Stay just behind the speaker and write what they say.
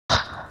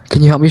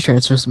Can you help me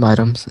transfer some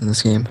items in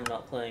this game? I'm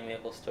not playing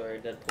Maple Story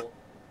Deadpool.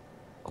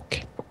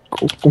 Okay.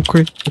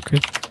 Okay.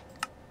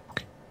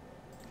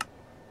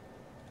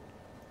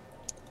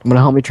 I'm gonna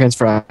help me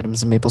transfer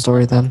items in Maple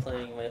Story I'm not then.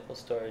 playing Maple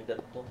Story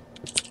Deadpool.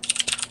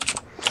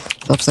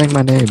 Stop saying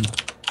my name.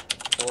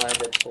 Why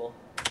Deadpool?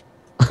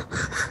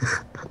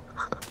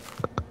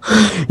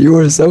 You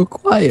were so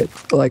quiet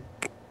for like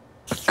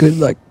a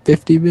good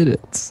 50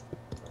 minutes.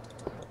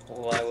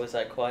 Why was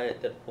I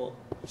quiet, Deadpool?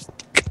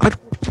 I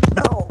don't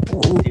know.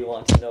 Do you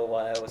want to know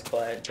why I was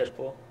quiet,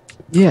 Deadpool?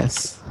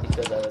 Yes.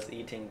 Because I was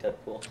eating,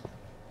 Deadpool.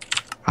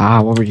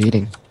 Ah, what were you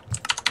eating?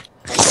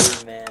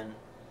 Hungry man.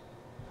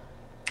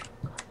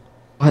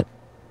 What?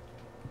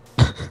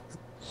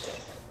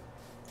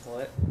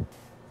 What?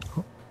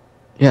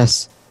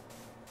 Yes.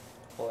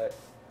 What?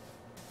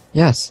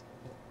 Yes.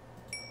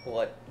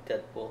 What,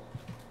 Deadpool?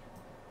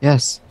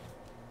 Yes.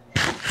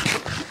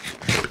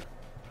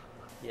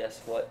 Yes,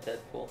 what,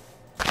 Deadpool?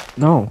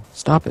 No.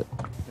 Stop it.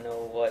 No,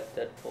 what,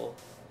 Deadpool?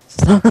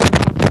 Stop.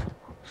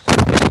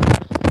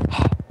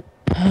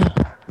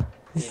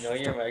 You know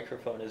your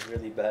microphone is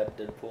really bad,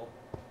 Deadpool.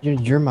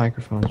 Your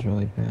microphone's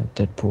really bad,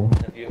 Deadpool.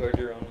 Have you heard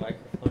your own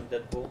microphone,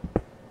 Deadpool?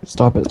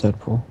 Stop it,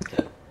 Deadpool.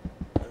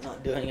 I'm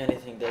not doing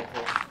anything,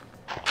 Deadpool.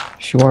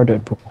 You are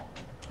Deadpool.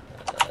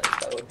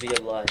 That would be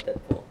a lie,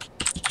 Deadpool.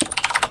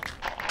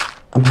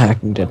 I'm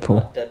hacking I'm Deadpool.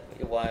 not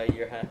Deadpool. Why are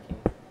you hacking?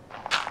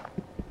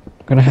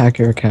 I'm gonna hack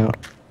your account.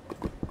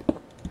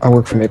 I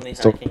work for Currently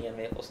Maple Story. hacking in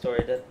Maple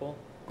Story, Deadpool?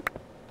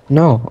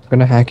 No, I'm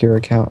gonna hack your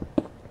account.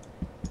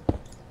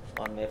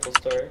 On Maple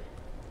Story?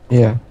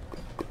 Yeah.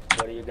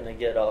 What are you gonna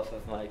get off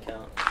of my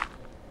account?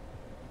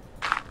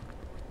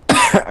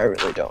 I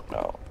really don't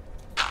know.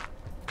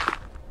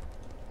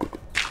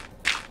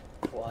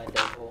 Why,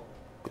 Deadpool?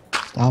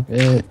 Stop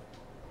it.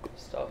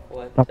 Stop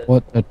what, Stop Deadpool?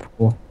 what,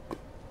 Deadpool?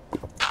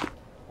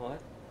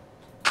 What?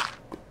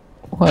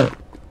 What?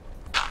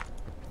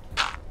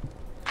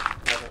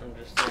 I don't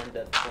understand,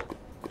 Deadpool.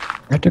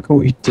 I have to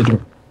go eat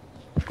dinner.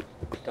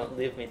 Don't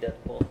leave me,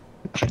 Deadpool.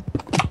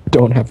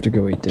 Don't have to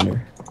go eat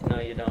dinner. No,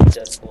 you don't,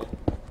 Deadpool.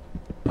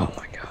 Oh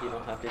my You god.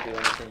 don't have to do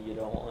anything you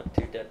don't want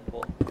to,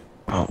 Deadpool.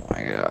 Oh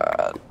my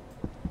god.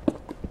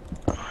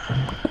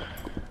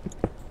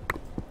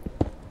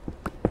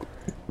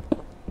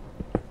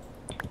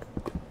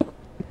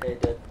 Hey,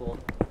 Deadpool.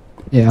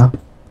 Yeah.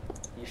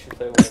 You should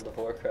play World of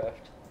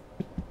Warcraft.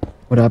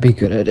 Would I be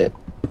good at it?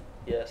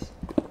 Yes.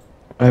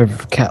 I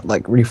have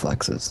cat-like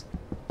reflexes.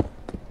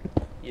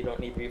 You don't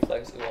need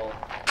reflex. Well,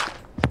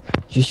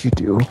 Yes, you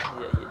do. yeah,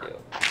 you do.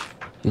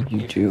 Yeah, you You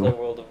should play do.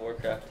 World of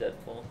Warcraft,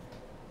 Deadpool.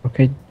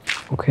 Okay.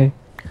 Okay.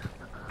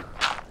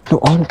 No,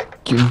 I'll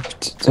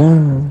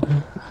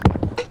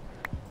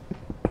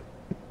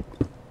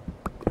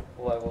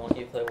Why won't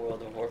you play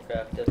World of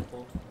Warcraft,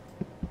 Deadpool?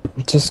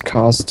 Just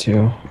cause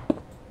to.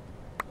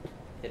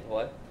 Hit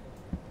what?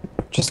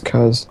 Just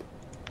cause.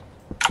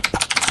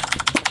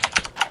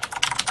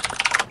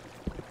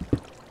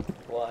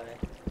 Why?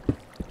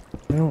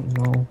 I don't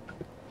know.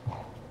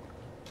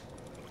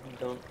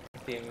 Don't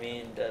be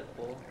mean,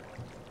 Deadpool.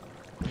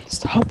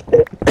 Stop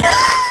it.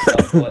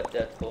 Stop what,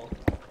 Deadpool?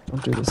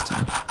 Don't do this to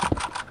me.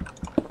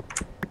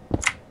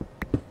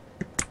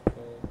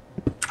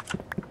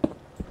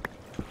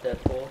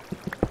 Deadpool?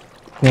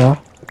 Yeah?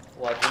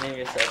 Why'd you name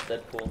yourself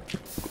Deadpool?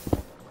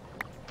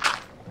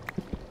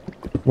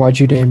 Why'd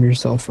you name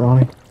yourself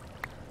Ronnie?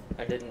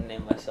 I didn't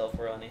name myself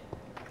Ronnie.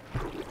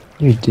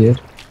 You did.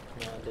 No,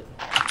 I didn't.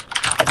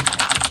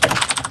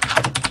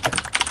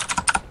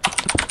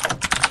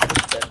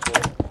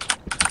 Deadpool.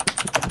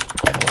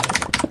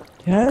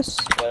 Yes.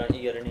 Why don't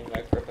you get a new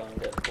microphone,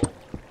 Deadpool?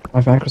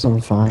 My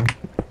microphone's fine.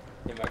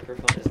 Your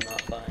microphone is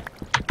not fine.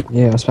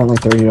 Yeah, I spent like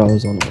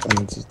 $30 on it,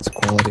 and it's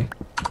quality.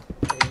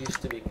 It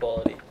used to be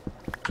quality.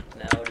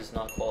 Now it is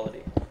not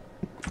quality.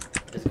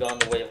 It has gone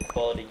the way of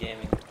quality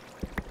gaming.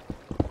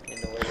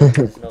 In the way that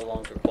it is no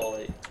longer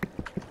quality.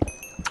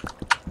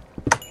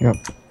 Yep.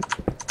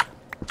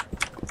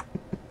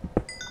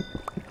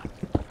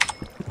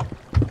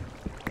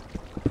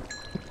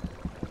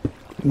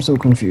 I'm so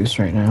confused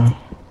right now.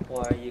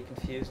 Why are you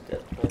confused,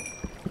 Deadpool?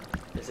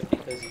 Is it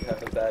because you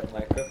have a bad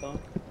microphone?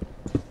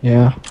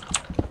 Yeah.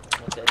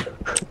 Okay,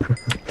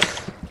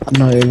 Deadpool. I'm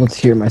not able to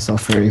hear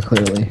myself very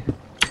clearly.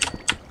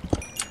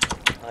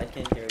 I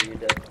can hear you,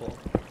 Deadpool.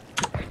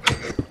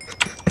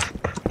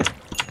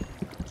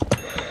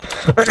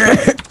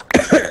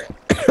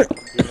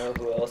 You know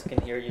who else can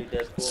hear you,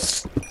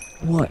 Deadpool?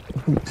 What?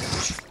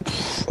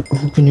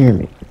 Who can hear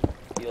me?